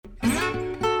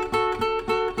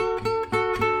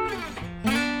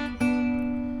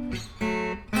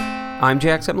I'm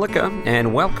Jack Zemlicka,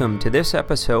 and welcome to this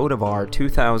episode of our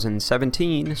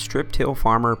 2017 Strip Till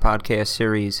Farmer podcast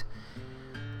series.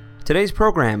 Today's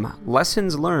program,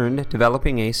 Lessons Learned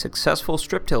Developing a Successful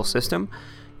Strip Till System,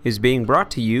 is being brought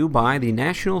to you by the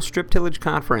National Strip Tillage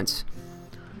Conference.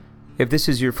 If this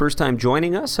is your first time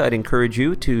joining us, I'd encourage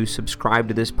you to subscribe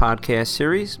to this podcast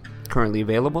series, currently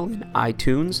available in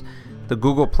iTunes, the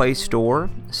Google Play Store,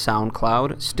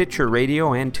 SoundCloud, Stitcher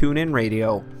Radio, and TuneIn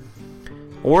Radio.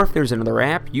 Or if there's another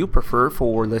app you prefer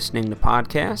for listening to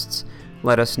podcasts,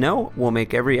 let us know. We'll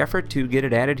make every effort to get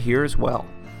it added here as well.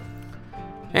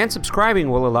 And subscribing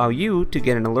will allow you to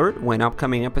get an alert when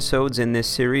upcoming episodes in this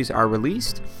series are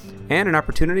released, and an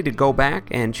opportunity to go back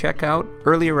and check out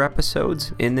earlier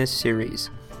episodes in this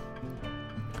series.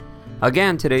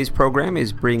 Again, today's program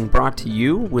is being brought to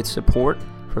you with support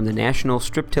from the National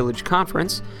Strip Tillage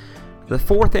Conference. The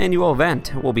fourth annual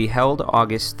event will be held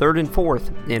August 3rd and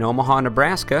 4th in Omaha,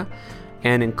 Nebraska,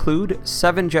 and include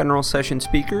 7 general session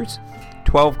speakers,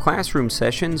 12 classroom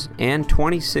sessions, and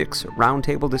 26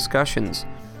 roundtable discussions.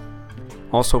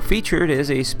 Also featured is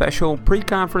a special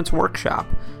pre-conference workshop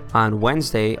on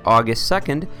Wednesday, August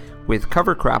 2nd, with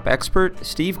cover crop expert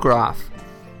Steve Groff.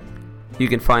 You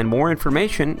can find more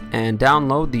information and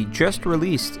download the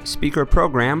just-released speaker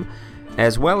program,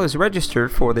 as well as register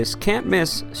for this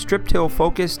can't-miss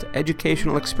strip-till-focused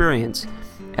educational experience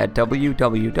at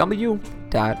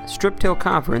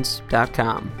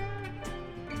www.striptillconference.com.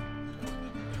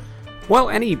 Well,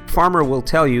 any farmer will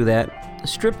tell you that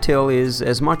strip-till is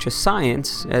as much a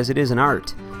science as it is an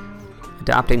art.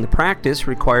 Adopting the practice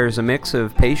requires a mix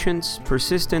of patience,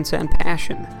 persistence, and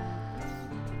passion.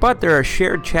 But there are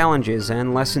shared challenges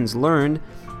and lessons learned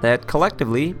that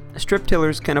collectively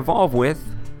strip-tillers can evolve with,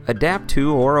 adapt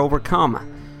to, or overcome.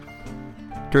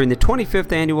 During the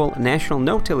 25th Annual National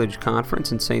No-Tillage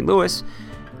Conference in St. Louis,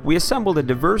 we assembled a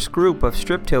diverse group of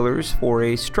strip tillers for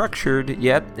a structured,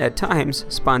 yet at times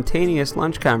spontaneous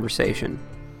lunch conversation.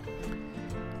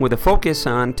 With a focus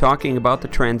on talking about the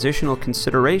transitional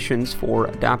considerations for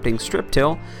adopting strip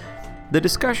till, the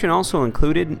discussion also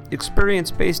included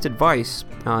experience-based advice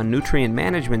on nutrient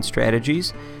management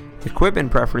strategies, equipment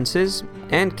preferences,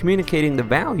 and communicating the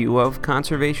value of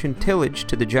conservation tillage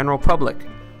to the general public.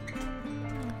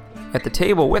 At the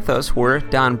table with us were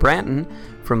Don Branton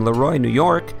from Leroy, New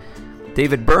York,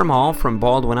 David Bermhall from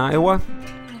Baldwin, Iowa,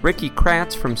 Ricky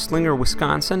Kratz from Slinger,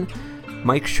 Wisconsin,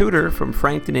 Mike Shooter from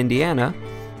Frankton, Indiana,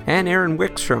 and Aaron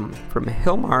Wickstrom from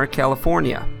Hillmar,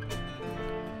 California.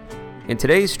 In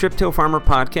today's Strip Till Farmer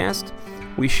podcast,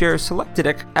 we share selected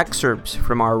excerpts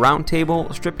from our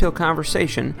roundtable strip till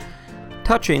conversation,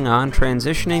 touching on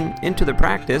transitioning into the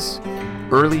practice,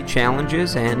 early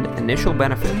challenges, and initial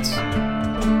benefits.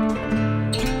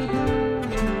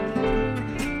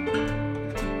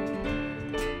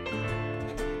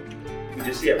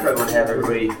 Probably want to have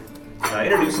everybody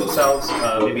introduce themselves,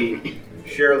 maybe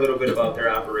share a little bit about their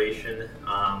operation,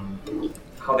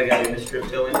 how they got into strip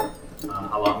tilling,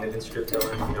 how long they've been strip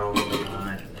tilling,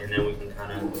 and then we can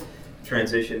kind of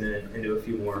transition into a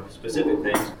few more specific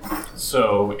things.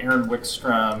 So, Aaron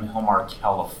Wickstrom, Hillmar,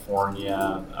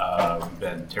 California. We've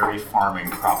been dairy farming,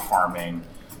 crop farming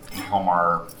in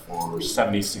Hillmar for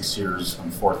 76 years.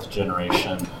 I'm 4th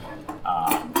generation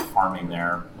farming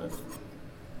there with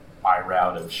by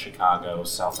route of Chicago,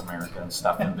 South America, and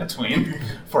stuff in between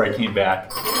before I came back.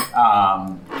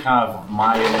 Kind of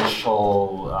my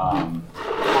initial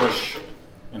push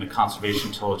into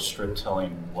conservation tillage, strip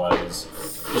tilling was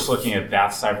just looking at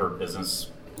that side of our business.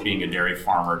 Being a dairy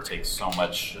farmer takes so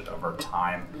much of our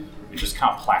time. We just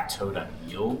kind of plateaued on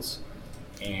yields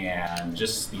and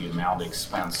just the amount of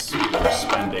expense we were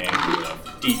spending,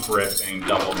 deep ripping,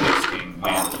 double misting,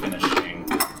 land finishing,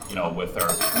 with our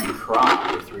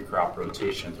three crop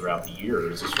rotation throughout the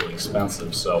year is just really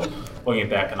expensive. So looking at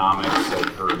the economics, I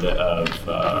heard of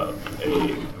a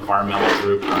environmental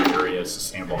group in our area,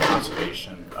 Sustainable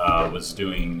Conservation, was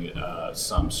doing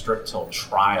some strip till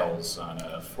trials on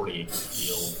a 40-acre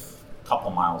field a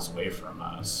couple miles away from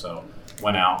us. So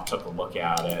went out, took a look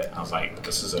at it, and I was like,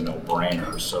 this is a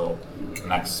no-brainer. So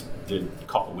next did a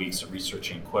couple weeks of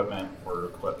researching equipment, ordered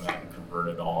equipment, and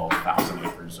converted all 1,000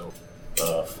 acres over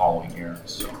the following year.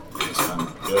 So it's been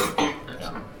good.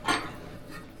 Yeah.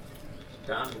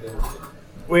 Don,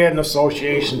 we had an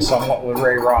association somewhat with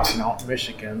Ray Rawson out in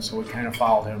Michigan, so we kind of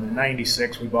followed him. In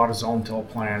 '96, we bought his own till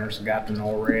planner, so got to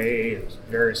know Ray at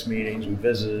various meetings. We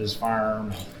visited his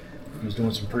farm. He was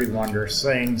doing some pretty wondrous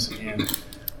things. And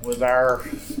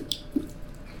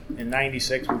in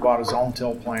 '96, we bought his own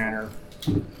till planner.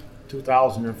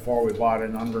 2004, we bought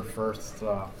an Underfirth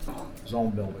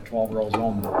zone builder, 12-row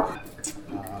zone builder.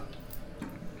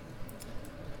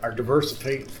 our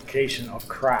diversification of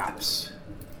crops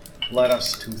led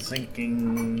us to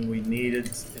thinking we needed,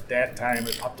 at that time,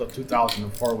 up to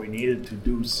 2004, we needed to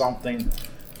do something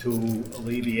to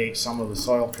alleviate some of the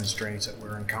soil constraints that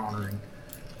we're encountering.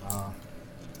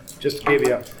 Just to give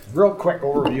you a real quick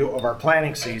overview of our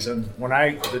planting season,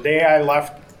 the day I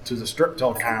left to the Strip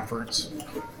Till Conference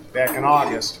back in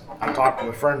August, I talked to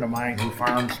a friend of mine who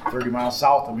farms 30 miles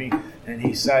south of me, and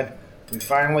he said, we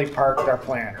finally parked our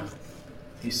planter.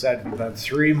 He said, we've been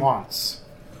 3 months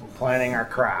planting our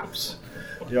crops.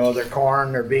 Their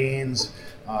corn, their beans,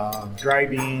 dry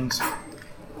beans,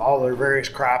 all their various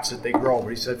crops that they grow. But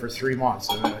he said for 3 months.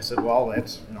 And I said, well,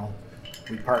 that's,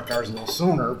 we parked ours a little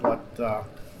sooner, but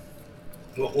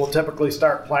we'll typically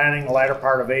start planting the latter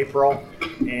part of April,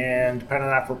 and depending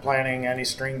on if we're planting any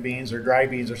string beans or dry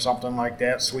beans or something like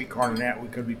that, sweet corn and that, we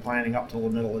could be planting up till the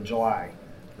middle of July.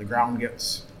 The ground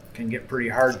can get pretty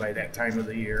hard by that time of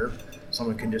the year. Some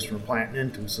of the conditions we're planting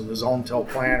into. So the zone till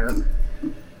planter,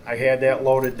 I had that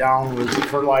loaded down with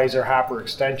fertilizer hopper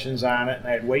extensions on it, and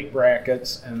I had weight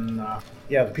brackets, and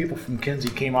the people from Kinsey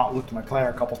came out and looked at my planter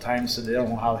a couple times and said they don't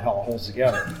know how the hell it holds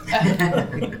together.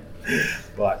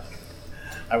 But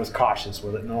I was cautious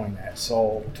with it, knowing that.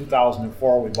 So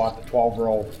 2004, we bought the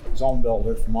 12-row zone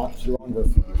builder from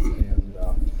Unverford, and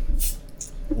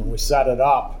when we set it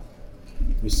up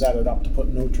to put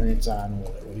nutrients on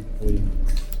with it. We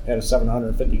had a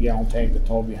 750-gallon tank that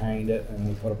towed behind it, and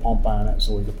we put a pump on it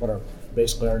so we could put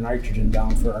basically our nitrogen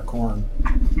down for our corn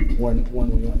when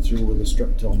we went through with the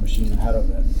strip till machine ahead of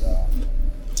it.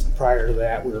 Prior to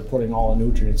that, we were putting all the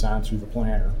nutrients on through the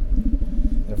planter.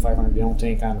 A 500-gallon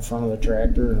tank on the front of the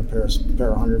tractor and a pair of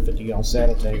 150-gallon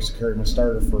saddle tanks to carry my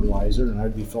starter fertilizer, and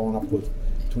I'd be filling up with,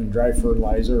 between dry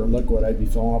fertilizer or liquid, I'd be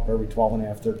filling up every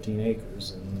 13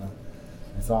 acres. And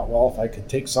I thought, well, if I could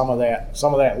take some of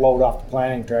that load off the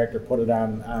planting tractor, put it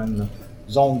on the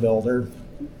zone builder,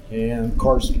 and of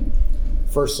course,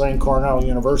 first thing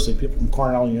people from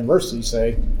Cornell University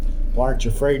say, well, aren't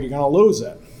you afraid you're going to lose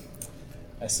it?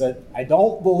 I said, I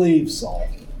don't believe so.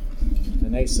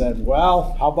 And they said,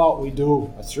 well, how about we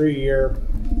do a 3-year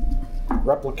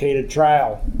replicated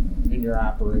trial in your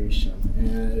operation?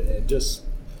 And it just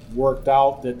worked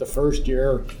out that the first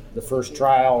year, the first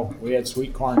trial, we had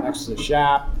sweet corn next to the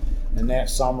shop. And that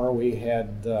summer we had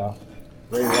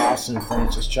Ray Ross and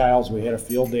Francis Childs. We had a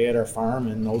field day at our farm,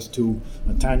 and those two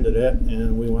attended it.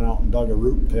 And we went out and dug a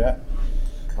root pit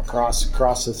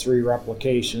across the 3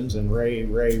 replications, and Ray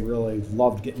really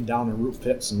loved getting down in root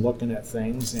pits and looking at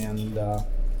things. And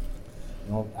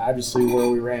obviously where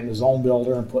we ran the zone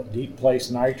builder and put deep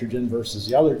place nitrogen versus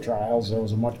the other trials, there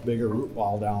was a much bigger root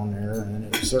ball down there,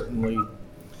 and it certainly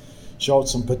showed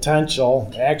some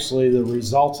potential. Actually, the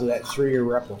results of that 3-year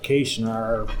replication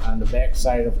are on the back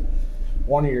side of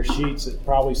one of your sheets. It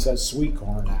probably says sweet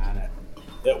corn on it.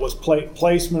 It was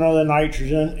placement of the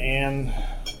nitrogen and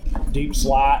deep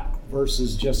slot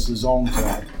versus just the zone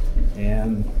till.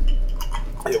 And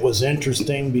it was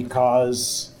interesting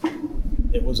because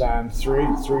it was on three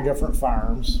different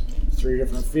farms, 3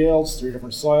 different fields, 3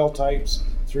 different soil types,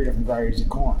 3 different varieties of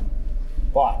corn.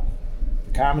 But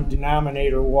the common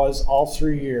denominator was all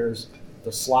 3 years,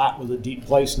 the slot with the deep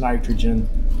place nitrogen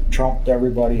trumped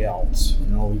everybody else.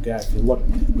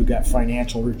 We've got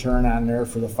financial return on there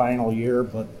for the final year,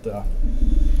 but of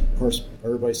course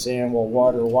everybody's saying, well,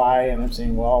 what or why? And I'm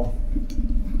saying, well,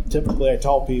 typically I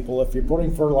tell people, if you're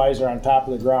putting fertilizer on top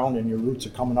of the ground and your roots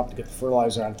are coming up to get the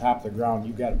fertilizer on top of the ground,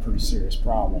 you've got a pretty serious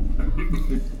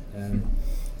problem. And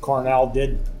Cornell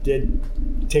did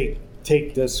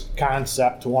take this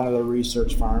concept to one of the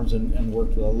research farms and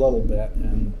worked with a little bit.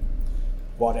 And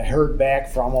what I heard back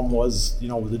from them was,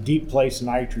 with the deep place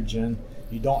nitrogen,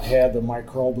 you don't have the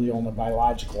microbial and the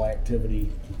biological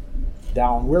activity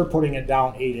down. We're putting it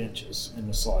down 8 inches in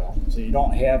the soil. So you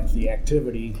don't have the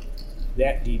activity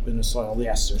that deep in the soil.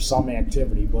 Yes, there's some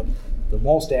activity, but the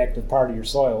most active part of your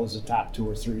soil is the top 2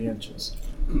 or 3 inches.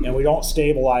 And we don't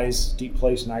stabilize deep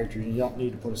place nitrogen. You don't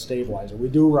need to put a stabilizer. We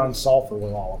do run sulfur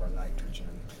with all of our nitrogen.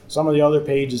 Some of the other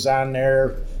pages on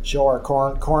there show our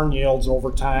corn yields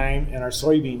over time and our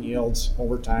soybean yields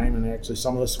over time, and actually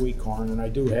some of the sweet corn. And I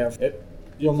do have it.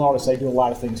 You'll notice I do a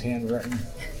lot of things handwritten.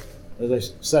 As I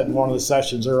said in one of the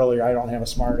sessions earlier, I don't have a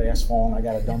smart-ass phone. I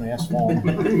got a dumb-ass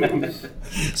phone.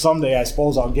 Someday I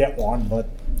suppose I'll get one, but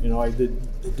I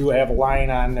do have a line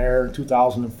on there in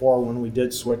 2004 when we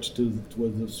did switch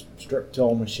with the strip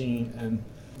till machine. And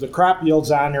the crop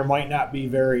yields on there might not be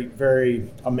very, very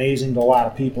amazing to a lot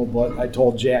of people, but I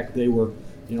told Jack they were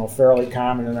fairly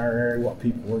common in our area what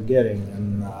people were getting.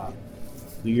 And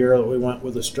the year that we went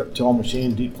with the strip till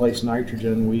machine, deep place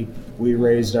nitrogen, we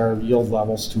raised our yield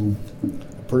levels to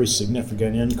a pretty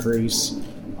significant increase.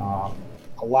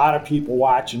 A lot of people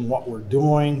watching what we're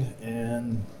doing,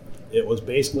 and it was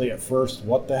basically at first,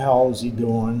 what the hell is he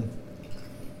doing?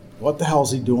 What the hell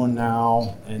is he doing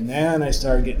now? And then I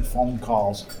started getting phone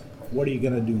calls. What are you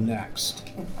going to do next?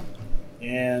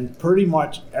 And pretty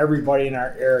much everybody in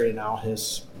our area now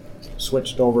has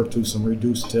switched over to some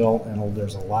reduced till, and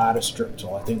there's a lot of strip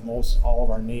till. I think all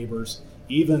of our neighbors,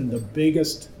 even the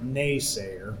biggest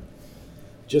naysayer,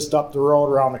 just up the road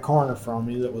around the corner from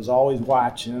me that was always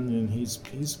watching, and he's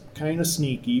kind of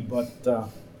sneaky, but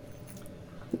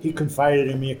he confided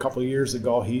in me a couple of years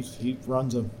ago. He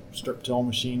runs a strip till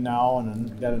machine now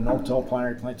and got a no-till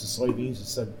planter. He plants the soybeans. He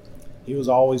said he was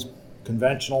always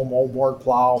conventional moldboard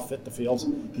plow, fit the fields.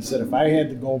 He said if I had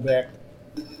to go back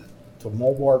to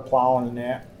moldboard plowing and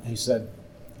that, he said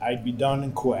I'd be done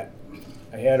and quit.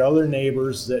 I had other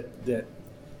neighbors that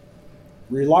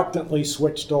reluctantly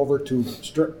switched over to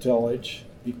strip tillage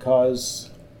because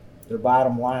their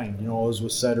bottom line, as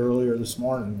was said earlier this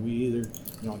morning, we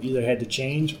either had to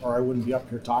change or I wouldn't be up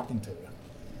here talking to you.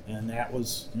 And that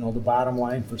was, the bottom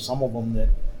line for some of them, that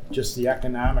just the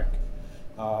economic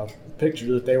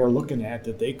picture that they were looking at,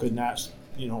 that they could not,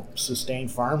 sustain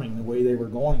farming the way they were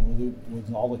going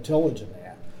with all the tillage in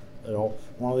that.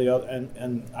 One of the other,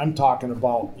 and I'm talking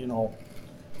about,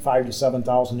 5,000 to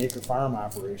 7,000 acre farm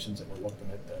operations that were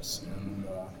looking at this.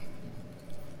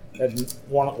 And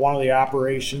one of the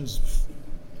operations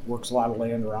works a lot of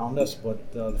land around us,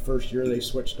 but the first year they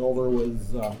switched over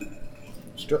with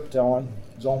strip tilling,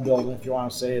 zone building, if you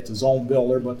want to say it's a zone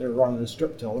builder, but they're running a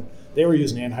strip tiller. They were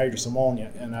using anhydrous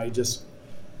ammonia, and I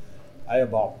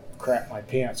about crap my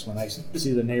pants when I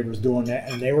see the neighbors doing that,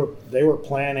 and they were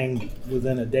planning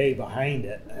within a day behind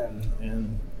it.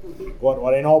 And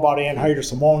what I know about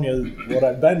anhydrous ammonia, what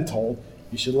I've been told,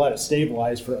 you should let it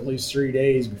stabilize for at least 3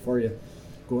 days before you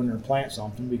go in there and plant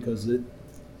something, because it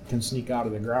can sneak out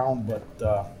of the ground. But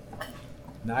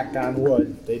knock on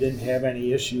wood, they didn't have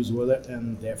any issues with it.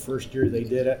 And that first year they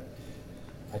did it,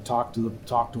 I talked to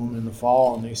them in the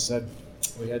fall, and they said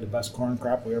we had the best corn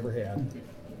crop we ever had.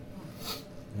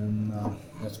 And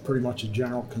that's pretty much a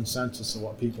general consensus of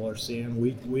what people are seeing.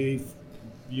 We've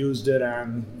used it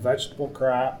on vegetable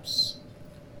crops,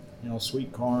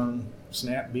 sweet corn,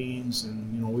 snap beans,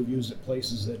 and we've used it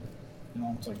places that,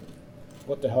 it's like,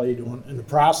 what the hell are you doing? And the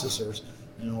processors,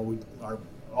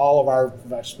 all of our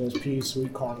vegetables, peas,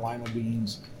 sweet corn, lima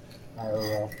beans,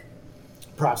 are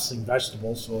processing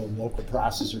vegetables. So a local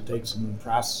processor takes them and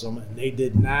processes them, and they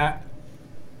did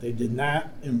not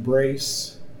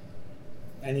embrace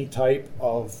any type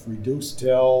of reduced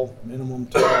till, minimum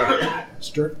till,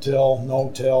 strip till, no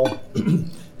till.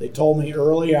 They told me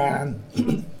early on,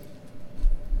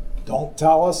 don't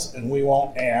tell us and we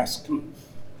won't ask.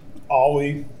 All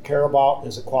we care about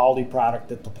is a quality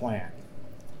product at the plant.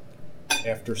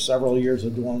 After several years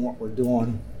of doing what we're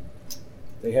doing,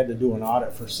 they had to do an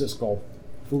audit for Cisco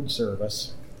Food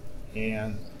Service,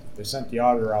 and they sent the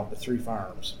auditor out to 3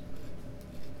 farms.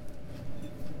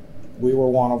 We were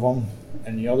one of them,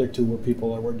 and the other 2 were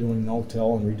people that were doing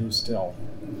no-till and reduced till.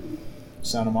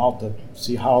 Sent them out to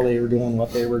see how they were doing,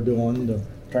 what they were doing, to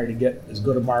try to get as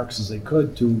good a marks as they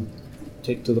could to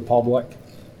take to the public.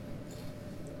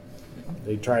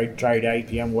 They tried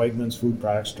IPM, Wegmans Food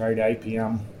Products, tried to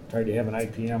have an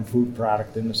IPM food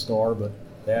product in the store, but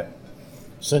that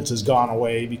since has gone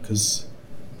away, because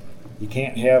you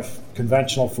can't have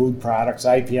conventional food products,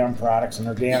 IPM products, and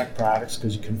organic products,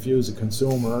 because you confuse the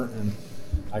consumer. And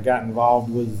I got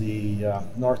involved with the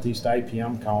Northeast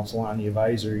IPM Council on the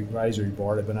advisory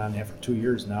board. I've been on that for 2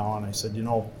 years now, and I said,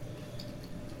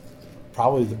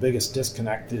 probably the biggest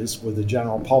disconnect is with the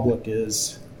general public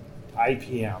is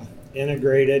IPM,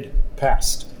 integrated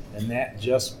pest, and that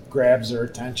just grabs their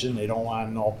attention. They don't want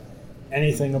to know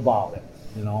anything about it.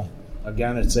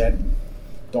 Again, it's that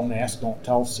don't ask, don't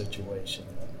tell situation.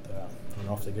 But,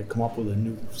 if they could come up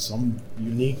with some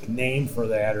unique name for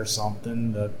that or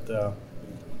something that.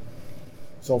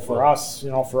 So for us,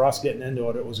 getting into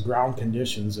it, it was ground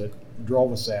conditions that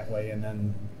drove us that way, and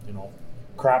then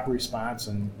crop response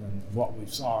and what we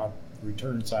saw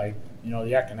return side.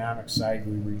 The economic side,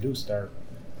 we reduced our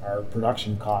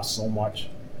production costs so much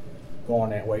going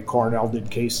that way. Cornell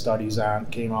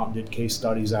came out and did case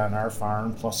studies on our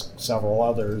farm, plus several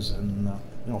others, and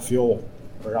fuel,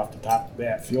 right off the top of the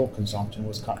bat, fuel consumption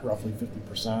was cut roughly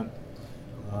 50%.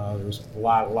 There was a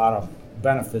lot of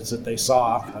benefits that they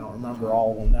saw. I don't remember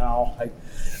all of them now.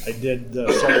 I did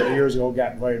several years ago,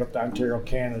 got invited up to Ontario,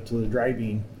 Canada, to the dry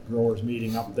bean growers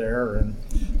meeting up there, and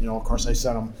of course, I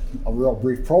sent him a real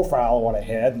brief profile of what I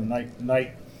had. And the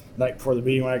night before the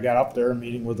meeting, when I got up there,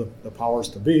 meeting with the powers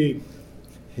to be,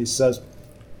 he says,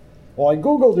 well, I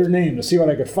Googled your name to see what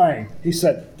I could find. He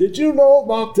said, did you know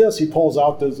about this? He pulls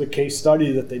out the case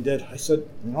study that they did. I said,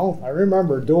 I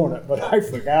remember doing it, but I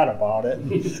forgot about it.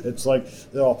 It's like,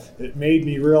 it made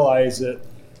me realize that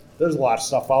there's a lot of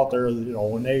stuff out there,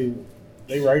 when they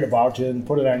write about you and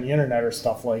put it on the internet or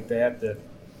stuff like that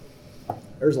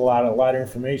there's a lot of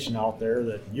information out there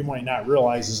that you might not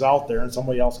realize is out there and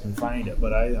somebody else can find it.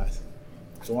 But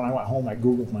so when I went home, I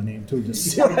Googled my name too, just to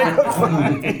see what I could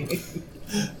find.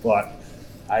 But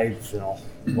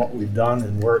what we've done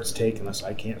and where it's taken us,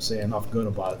 I can't say enough good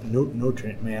about it.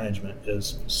 Nutrient management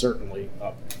is certainly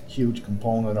a huge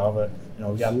component of it.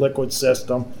 We've got a liquid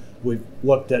system. We've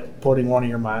looked at putting one of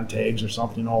your Montagues or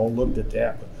something, looked at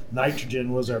that. But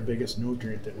nitrogen was our biggest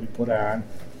nutrient that we put on.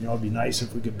 It'd be nice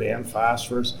if we could ban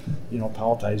phosphorus,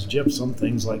 pelletized gypsum,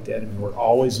 things like that. I mean, we're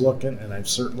always looking, and I'm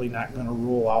certainly not going to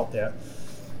rule out that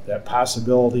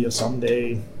possibility of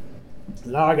someday.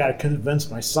 Now I got to convince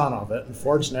my son of it.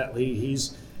 Unfortunately,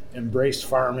 he's embraced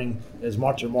farming as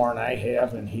much or more than I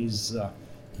have, and he's got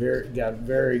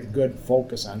very good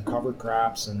focus on cover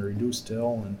crops and reduced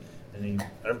till, and he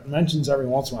mentions every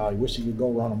once in a while he wishes he could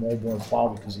go run a moldboard plow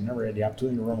because he never had the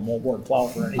opportunity to run a moldboard plow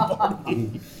for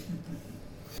anybody.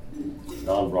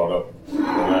 Don brought up don't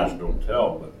ask, don't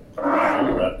tell, but some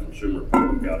of that consumer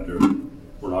public out there,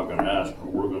 we're not going to ask, but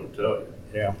we're going to tell you.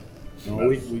 Yeah.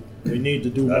 We need to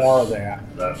do more of that.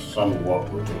 That's some of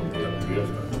what we're going to be up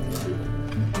against.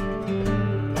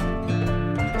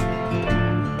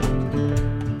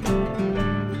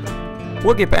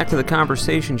 We'll get back to the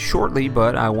conversation shortly,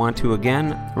 but I want to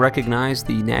again recognize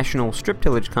the National Strip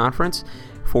Tillage Conference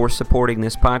for supporting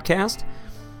this podcast.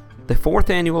 The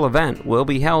 4th annual event will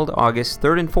be held August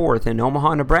 3rd and 4th in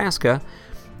Omaha, Nebraska,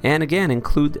 and again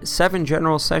include 7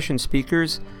 general session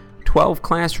speakers, 12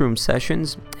 classroom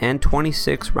sessions, and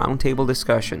 26 roundtable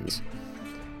discussions.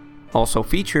 Also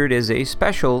featured is a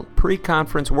special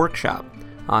pre-conference workshop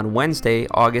on Wednesday,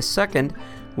 August 2nd,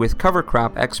 with cover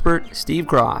crop expert Steve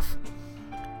Groff.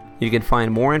 You can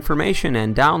find more information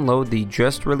and download the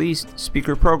just-released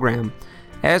speaker program,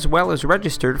 as well as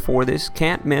register for this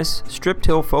can't-miss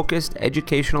strip-till-focused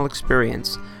educational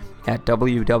experience at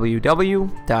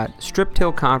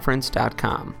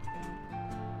www.striptillconference.com.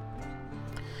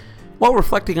 While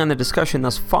reflecting on the discussion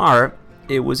thus far,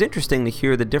 it was interesting to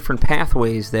hear the different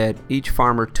pathways that each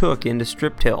farmer took into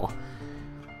strip-till.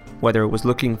 Whether it was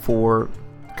looking for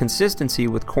consistency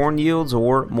with corn yields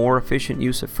or more efficient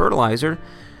use of fertilizer,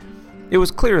 it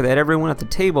was clear that everyone at the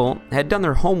table had done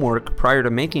their homework prior to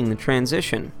making the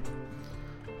transition.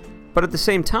 But at the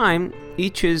same time,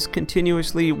 each is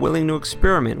continuously willing to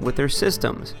experiment with their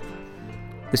systems.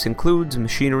 This includes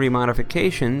machinery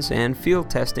modifications and field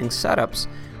testing setups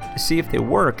to see if they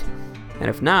work, and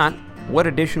if not, what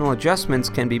additional adjustments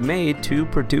can be made to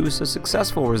produce a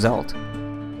successful result.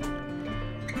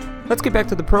 Let's get back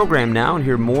to the program now and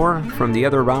hear more from the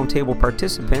other roundtable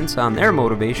participants on their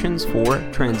motivations for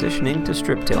transitioning to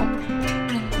strip till.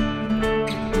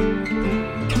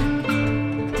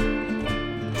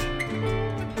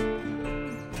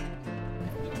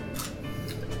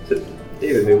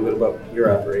 David, maybe a little about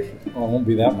your operation. Well, it won't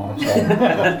be that much.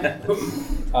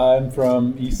 I'm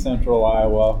from East Central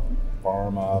Iowa,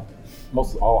 farm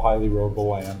most all highly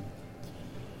roadable land.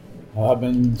 I've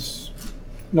been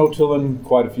no-tilling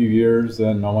quite a few years,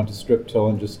 and I went to strip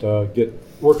tilling just to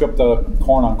work up the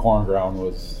corn on corn ground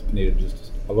needed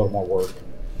just a little more work.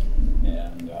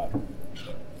 And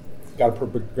got a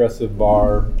progressive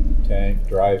bar, tank,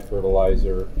 dry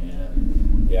fertilizer,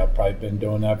 and I've probably been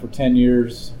doing that for 10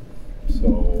 years.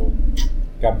 So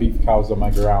got beef cows on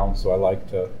my ground, so I like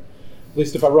to, at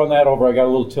least if I run that over, I got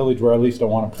a little tillage where at least I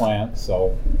want to plant,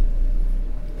 so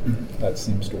that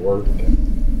seems to work. I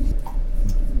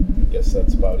guess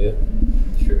that's about it.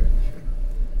 Sure.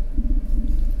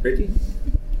 Ricky?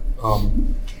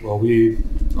 Well, we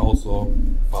also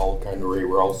follow kind of Ray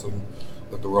Ralston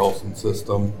with the Ralston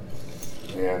system,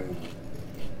 and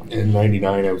in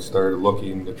 '99 I started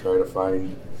looking to try to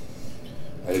find.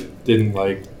 I didn't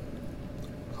like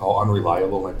how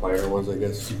unreliable my planter was, I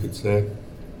guess you could say,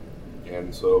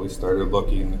 and so we started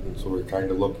looking, and so we're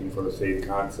kind of looking for the same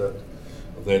concept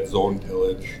of that zone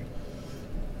tillage.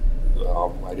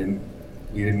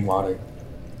 We didn't want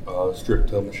a strip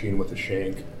till machine with a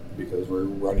shank because we're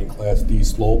running Class D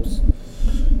slopes,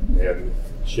 and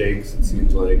shanks, it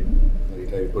seems like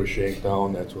anytime you put a shank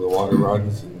down, that's where the water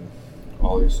runs and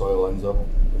all your soil ends up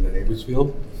in the neighbor's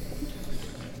field.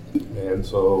 And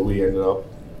so we ended up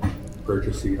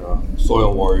purchasing a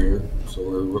Soil Warrior.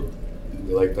 So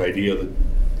we like the idea of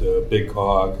the big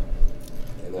hog,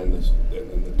 and then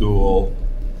the dual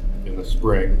in the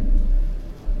spring.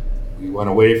 We went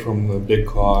away from the big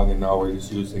hog, and now we're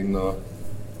just using the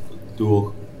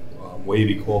dual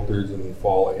wavy coulters in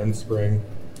fall and spring.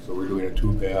 So we're doing a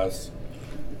 2-pass.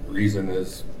 The reason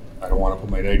is I don't want to put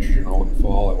my nitrogen out in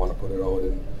fall. I want to put it out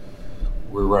in.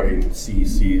 We're running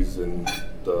CECs in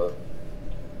the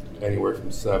anywhere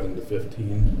from 7 to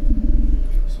 15.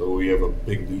 So we have a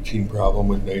big leaching problem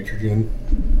with nitrogen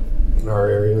in our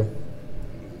area.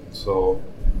 So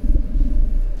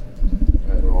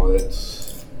I don't know.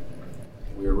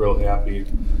 We were real happy.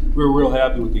 We were real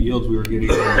happy with the yields we were getting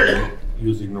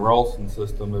using the Ralston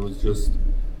system.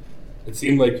 It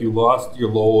seemed like you lost your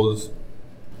lows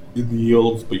in the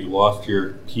yields, but you lost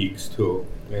your peaks too.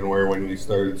 And when we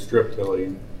started strip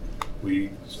tilling,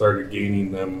 we started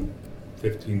gaining them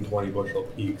 15, 20 bushel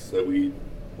peaks that we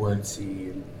weren't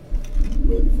seeing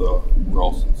with the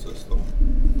Ralston system.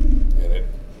 And it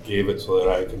gave it so that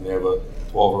I can have a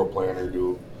 12-row planter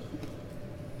do.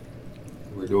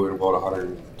 We're doing about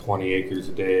 120 acres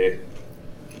a day,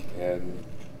 and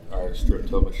our strip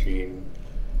till machine,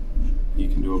 he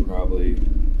can do probably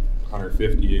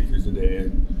 150 acres a day,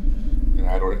 and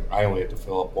I only have to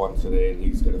fill up once a day, and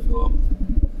he's going to fill up,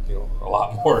 a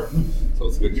lot more. So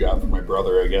it's a good job for my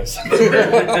brother, I guess.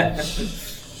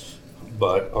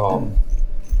 But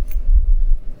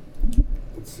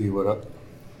let's see what up.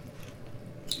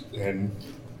 And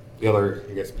the other,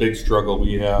 I guess, big struggle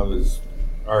we have is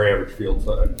our average field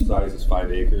size is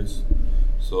 5 acres.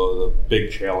 So the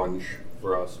big challenge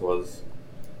for us was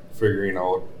figuring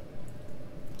out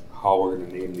how we're going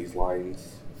to name these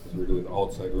lines. Because we're doing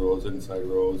outside rows, inside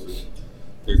rows, and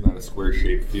there's not a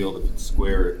square-shaped field. If it's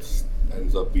square, it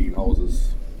ends up being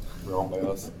houses around by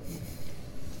us.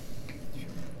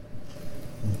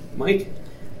 Mike?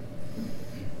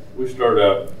 We started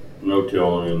out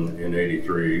no-tilling in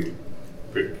 83,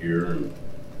 pick year, and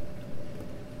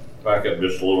back up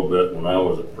just a little bit when I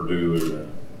was at Purdue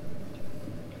and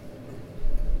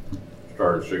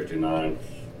started 69,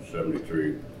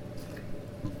 73.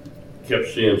 Kept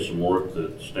seeing some work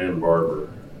that Stan Barber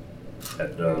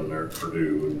had done there at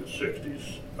Purdue in the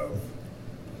 60s of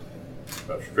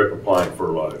strip applying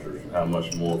fertilizers and how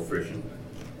much more efficient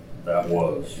that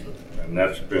was. And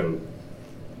that's been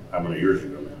how many years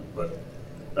ago now? But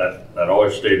that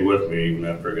always stayed with me even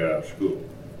after I got out of school.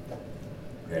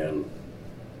 And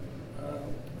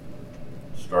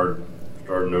started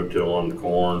no-till on the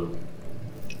corn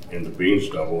in the bean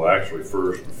stubble actually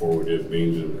first before we did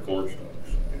beans in the corn stalks.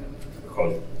 And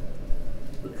because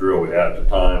the drill we had at the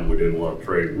time, we didn't want to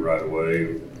trade right away.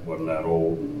 It wasn't that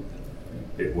old, and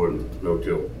it wouldn't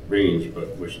no-till beans.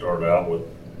 But we started out with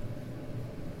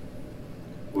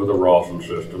a Ralston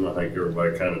system. I think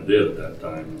everybody kind of did at that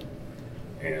time,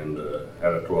 and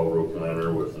had a 12-row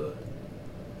planter with a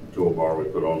toolbar we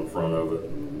put on the front of it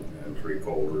and 3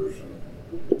 coulters,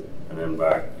 and then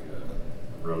back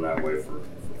run that way for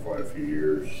quite a few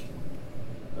years.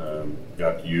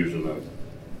 Got to using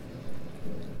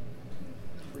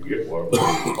forget what it was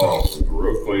called, a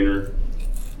row cleaner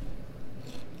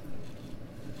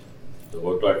that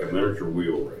looked like a miniature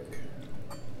wheel rake.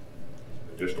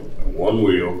 Just one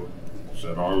wheel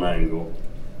set on an angle,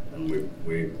 and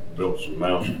we built some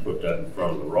mounts and put that in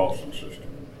front of the Ralston system.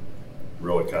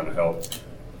 Really kind of helped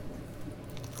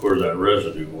clear that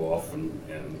residue off and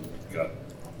got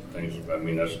things. I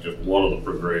mean, that's just one of the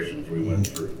progressions we went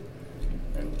through.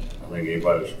 And I think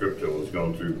anybody that strip till has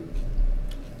gone through,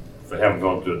 if they haven't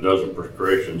gone through a dozen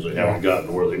progressions, they haven't gotten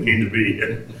to where they need to be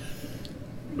yet.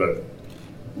 But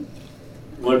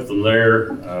went from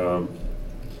there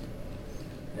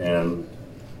and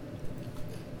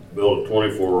built a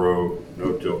 24-row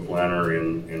no-till planter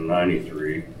in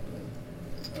 93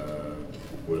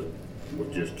 with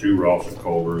just 2 Ralston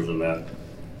coulters and that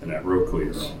row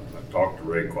cleaner on it. I talked to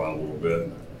Ray quite a little bit.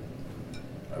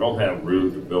 I don't have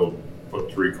room to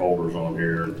put 3 coulters on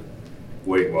here,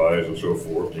 weight-wise and so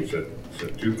forth. He said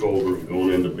 2 coulters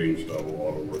going into bean stubble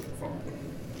ought to work fine.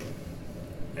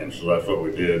 And so that's what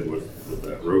we did with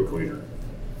that row cleaner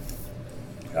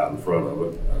out in front of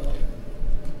it.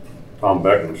 Tom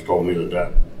Beckman's told me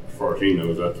that, as far as he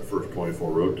knows, that's the first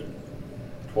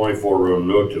 24-row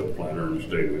no-till planter in the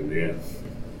state of Indiana.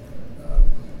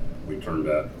 We turned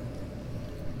that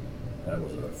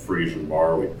was a freezing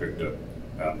bar we picked up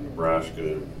out in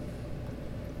Nebraska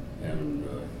and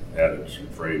added some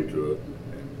frame to it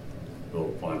and built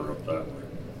a planter up that way.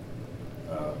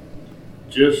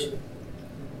 Just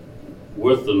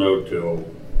with the no-till,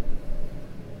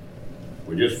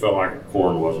 we just felt like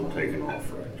corn wasn't taking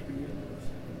off right to begin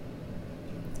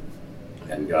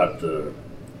and got to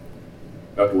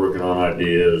working on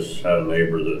ideas. Had a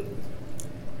neighbor that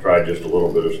tried just a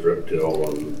little bit of strip till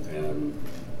and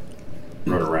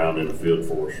run around in the field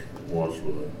for us once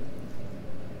with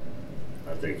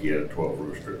I think he had a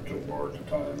 12-row strip till bar at the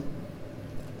time.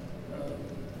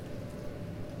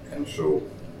 And so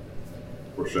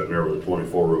we're sitting there with a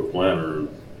 24-row planter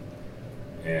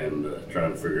and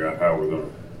trying to figure out how we're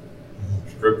going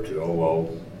to strip till. Well,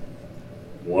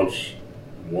 once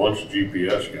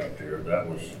GPS got there, that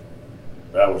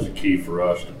was the key for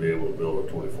us to be able to build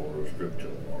a 24-row strip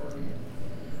till bar.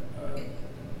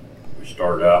 We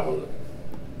started out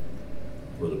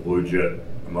with a Blue Jet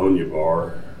ammonia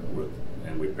bar,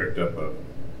 and we picked up a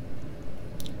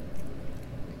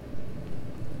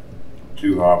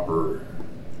 2-hopper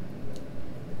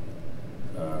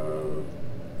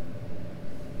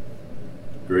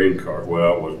grain cart.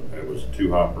 Well, it was a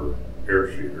 2-hopper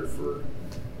air seeder for,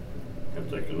 I can't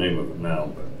think of the name of it now,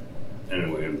 but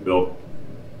anyway, and built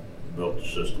the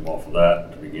system off of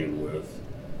that to begin with.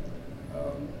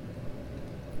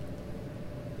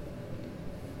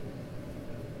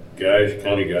 Guys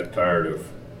kind of got tired of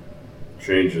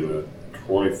changing a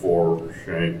 24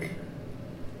 shank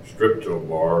strip till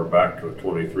bar back to a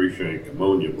 23 shank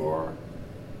ammonia bar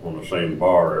on the same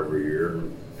bar every year,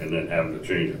 and then having to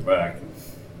change it back.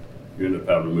 You end up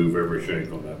having to move every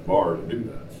shank on that bar to do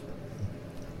that.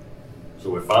 So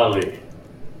we finally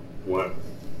went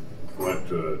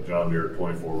to a John Deere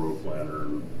 24-row planter,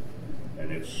 and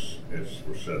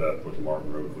we're set up with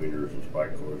Martin row cleaners and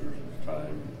spike closers at the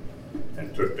time,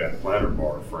 and took that planter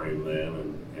bar frame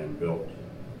then and built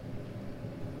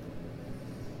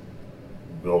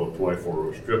a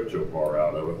 24-row strip till bar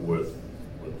out of it with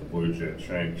the Blue Jet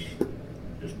shanks.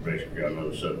 Just basically got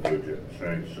another set of Blue Jet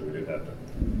shanks, so we didn't have to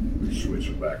switch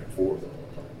them back and forth all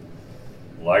the time.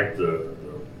 Like the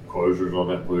closures on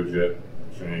that Blue Jet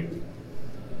shank,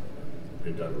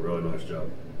 it done a really nice job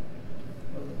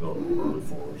of building the burn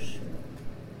for us.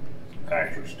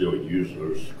 Actually still use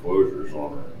those closures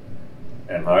on our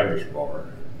anhydrous bar,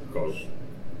 because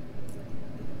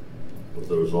with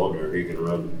those on there,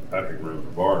 Patrick runs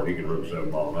the bar and he can run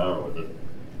 7 miles an hour with it.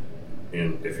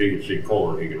 And if he can see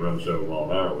corn, he can run 7 miles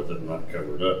an hour with it and not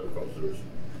cover it up, because those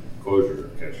closures are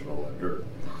catching all that dirt.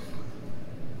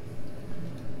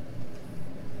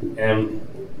 And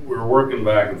we were working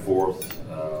back and forth.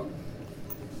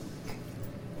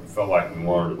 We felt like we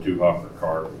wanted a 2-hopper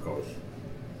cart, because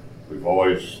we've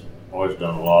always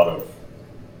done a lot of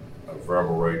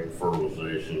variable rate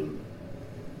fertilization.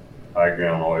 High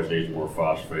ground always needs more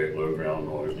phosphate, low ground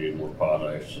always needs more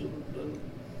potash,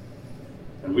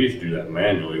 and we used to do that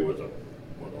manually with a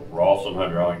Rawson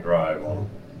hydraulic drive on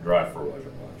a dry fertilizer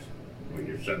box. When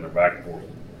you're sitting there back and forth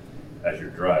as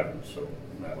you're driving, so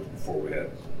that was before we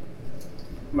had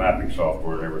mapping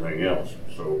software and everything else.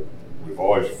 So we've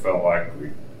always felt like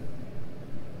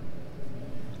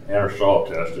and our soil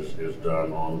test is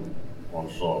done on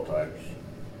soil types,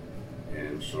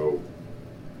 and so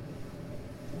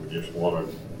we just wanted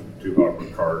a 2-hopper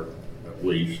cart at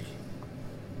least,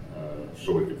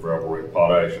 so we could variable rate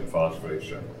potash and phosphate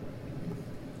separately.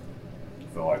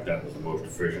 Felt like that was the most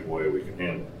efficient way we could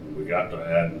handle it. And we got to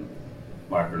adding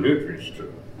micronutrients to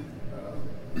it,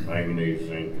 manganese,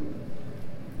 zinc,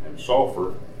 and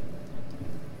sulfur.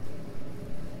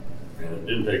 And it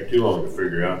didn't take too long to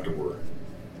figure out that we're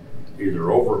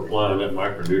either over applying that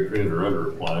micronutrient or under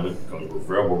applying it, because we're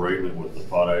variable rating it with the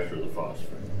potash or the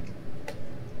phosphate.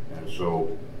 And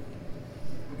so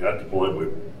we got to the point we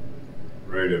were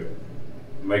ready to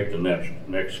make the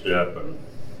next step,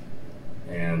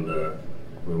 and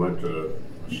we went to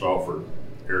a sulfur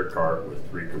air cart with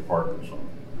 3 compartments on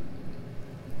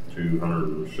it,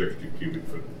 260 cubic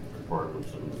foot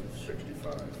compartments and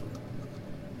 65.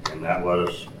 And that let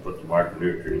us put the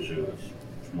micronutrients in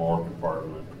a smaller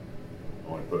compartment,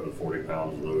 only putting 40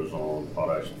 pounds of those on,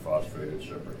 potash and phosphate in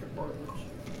separate compartments.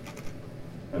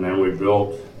 And then we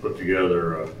put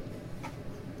together a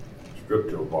strip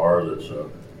till bar that's a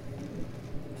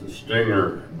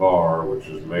Stinger bar, which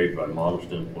is made by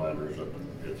Monostem Planters up in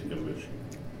Ithaca, Michigan,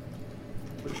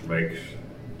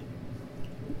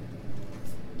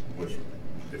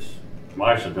 it's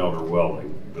Meisenhelder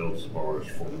Welding builds the bars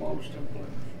for Monostem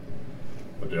Planters,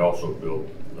 but they'll build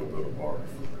a bar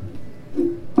for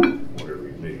whatever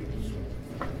you need. So,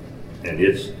 and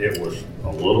it was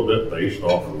a little bit based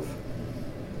off of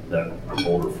that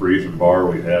older freezing bar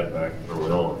we had back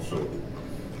early on, so,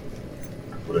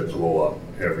 but it's a little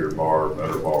heavier bar,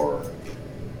 better bar.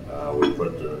 We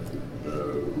put the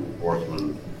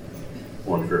Orthman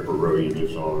 1-tripper row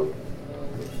units on it.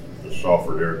 The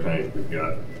sulfur air tank, we've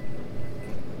got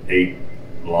 8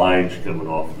 lines coming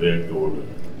off of it, going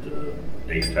to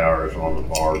 8 towers on the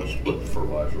bar to split the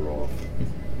fertilizer off.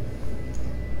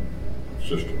 The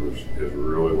system is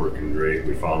really working great.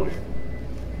 We finally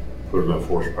put enough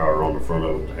horsepower on the front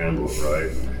of it to handle it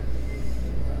right.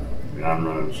 I mean, I'm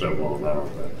running 7 miles an hour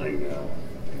with that thing now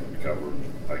and covering.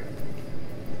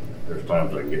 There's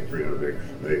times I can get 300 acres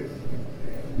a day.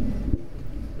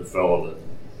 The fellow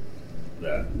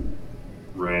that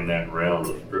ran that round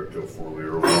of strip till for me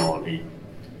early on,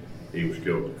 he was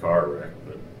killed in a car wreck,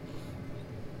 but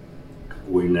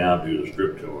we now do the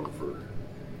strip tilling for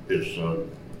his son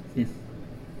and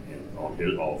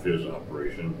off his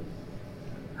operation.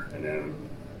 And then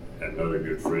another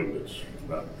good friend that's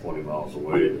about 20 miles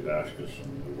away that asked us,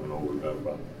 and we went over and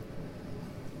done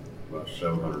about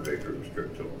 700 acres of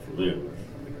strip tilling for them.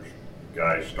 There's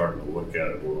guys starting to look at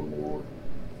it a little more.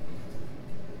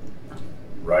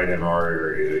 Right in our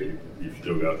area, you've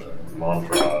still got the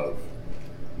mantra of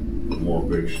the more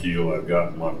big steel I've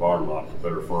got in my barn lot, the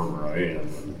better farmer I am.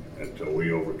 And until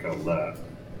we overcome that,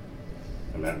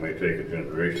 and that may take a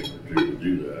generation or 2 to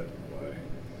do that,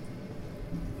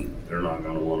 they're not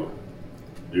going to want to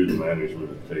do the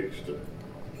management it takes to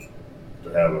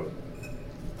have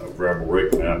a variable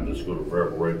rate map that's going to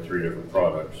variable rate 3 different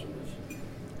products, and it's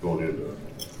going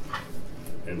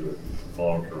into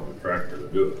long-term a tractor to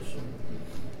do it. So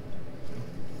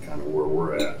kind of where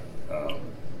we're at.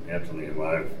 Anthony and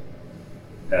I have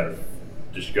had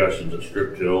discussions at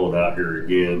Strip Till, and out here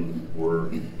again, we're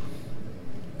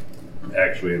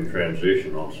actually in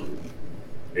transition on some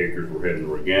acres we're heading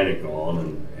organic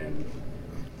on, and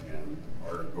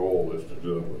our goal is to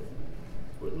do it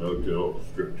with no-till,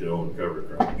 strip till, and cover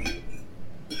crops.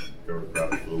 Cover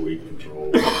crops for the weed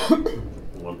control.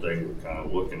 One thing we're kind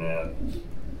of looking at,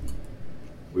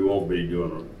 we won't be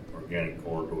doing organic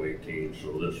corn till 18,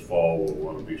 so this fall we'll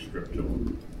want to be strip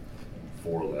tilling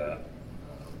for that.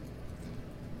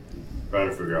 Trying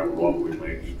to figure out what we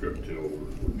make strip till.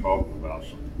 We're talking about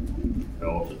some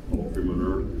pelleted poultry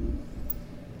manure.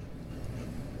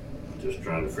 Just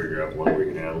trying to figure out what we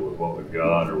can handle with what we've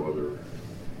got, or whether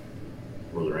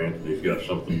Anthony's got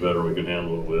something better we can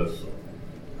handle it with.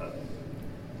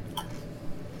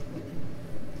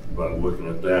 But looking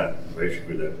at that,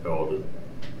 basically that pelleted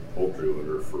poultry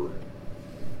litter for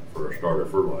a starter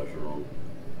fertilizer on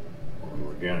an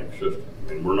organic system.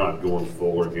 I mean, we're not going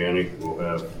full organic. We'll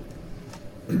have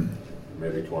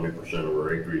maybe 20% of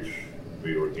our acreage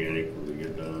be organic when we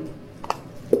get done.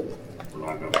 We're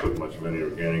not going to put much of any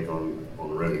organic on the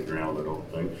rented ground, I don't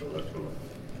think, so that's going to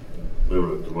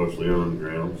limit it to mostly owned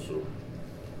ground. So,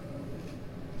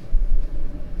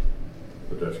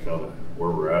 but that's kind of where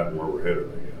we're at and where we're headed,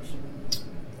 I guess.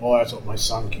 Well, that's what my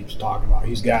son keeps talking about.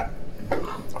 He's got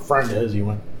a friend of his he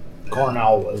went to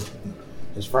Cornell with.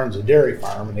 His friend's a dairy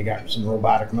farm, and they got some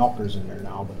robotic milkers in there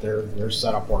now, but they're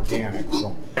set up organic,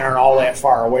 so they aren't all that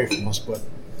far away from us. But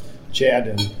Chad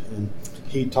and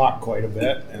he talked quite a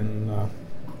bit, and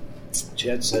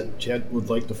Chad said Chad would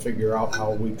like to figure out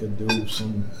how we could do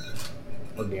some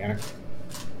organic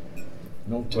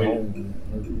no-till,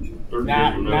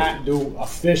 not do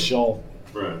official,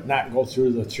 right. Not go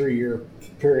through the 3-year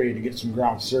period to get some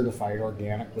ground certified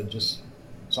organic, but just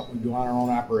something we do on our own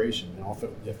operation. You know,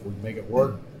 if we make it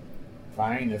work,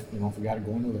 fine. If we got to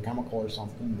go in with a chemical or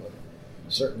something, but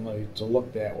certainly to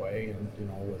look that way, and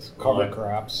with cover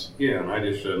crops. Yeah, and I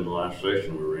just said in the last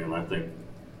session we were in, I think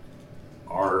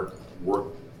our work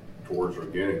towards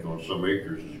organic on some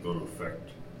acres is going to affect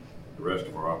the rest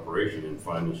of our operation in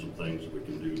finding some things that we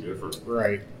can do different.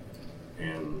 Right.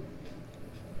 And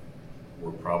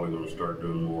we're probably going to start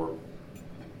doing more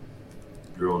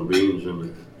drilling beans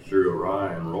into cereal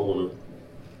rye and rolling it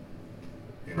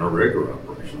in our regular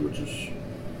operation, which is,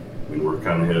 we're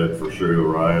kind of headed for cereal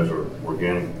rye as our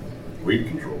organic weed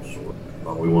control sort.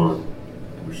 But we want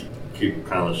to keep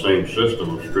kind of the same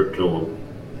system of strip tilling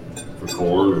for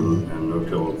corn and no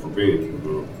tilling for beans. We're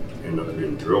going to end up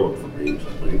being drilling for beans,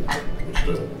 I think,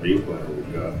 instead of the bean planter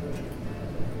we've got.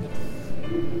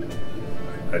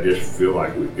 I just feel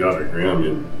like we've got our ground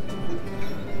in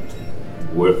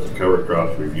with the cover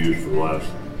crops we've used for the last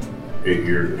 8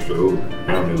 years or so,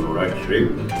 down in the right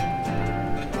shape.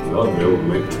 We ought to be able to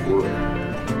make this work.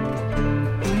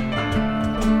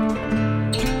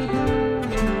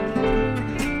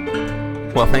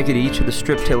 Well, thank you to each of the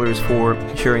strip tillers for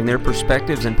sharing their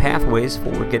perspectives and pathways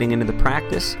for getting into the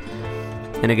practice.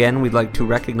 And again, we'd like to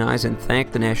recognize and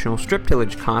thank the National Strip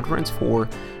Tillage Conference for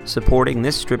supporting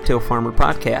this Strip Till Farmer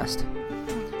podcast.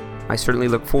 I certainly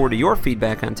look forward to your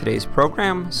feedback on today's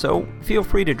program, so feel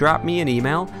free to drop me an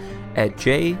email at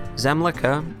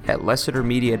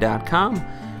jzemlicka@lessitermedia.com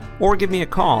or give me a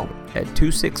call at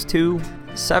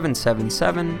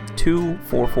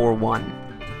 262-777-2441.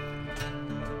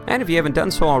 And if you haven't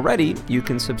done so already, you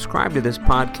can subscribe to this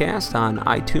podcast on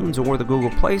iTunes or the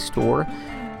Google Play Store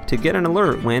to get an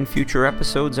alert when future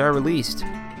episodes are released.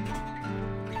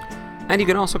 And you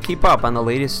can also keep up on the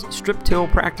latest strip-till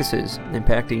practices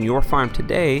impacting your farm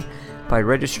today by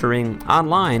registering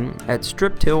online at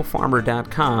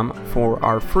striptillfarmer.com for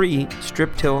our free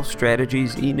Strip-Till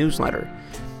Strategies e-newsletter.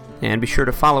 And be sure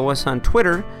to follow us on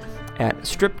Twitter at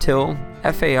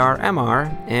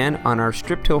StripTillFarmr and on our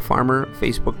Strip-Till Farmer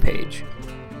Facebook page.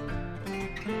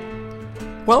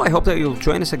 Well, I hope that you'll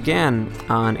join us again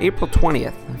on April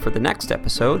 20th for the next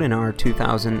episode in our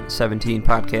 2017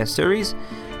 podcast series,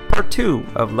 Part 2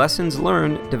 of Lessons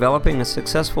Learned Developing a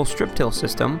Successful Strip-Till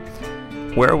System,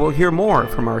 where we'll hear more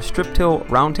from our Strip-Till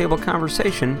Roundtable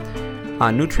conversation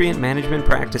on nutrient management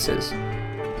practices.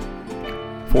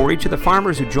 For each of the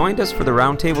farmers who joined us for the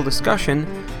roundtable discussion,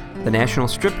 the National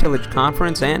Strip Tillage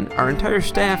Conference, and our entire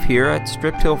staff here at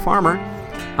Strip Till Farmer,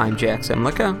 I'm Jack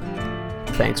Zemlicka.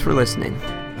 Thanks for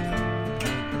listening.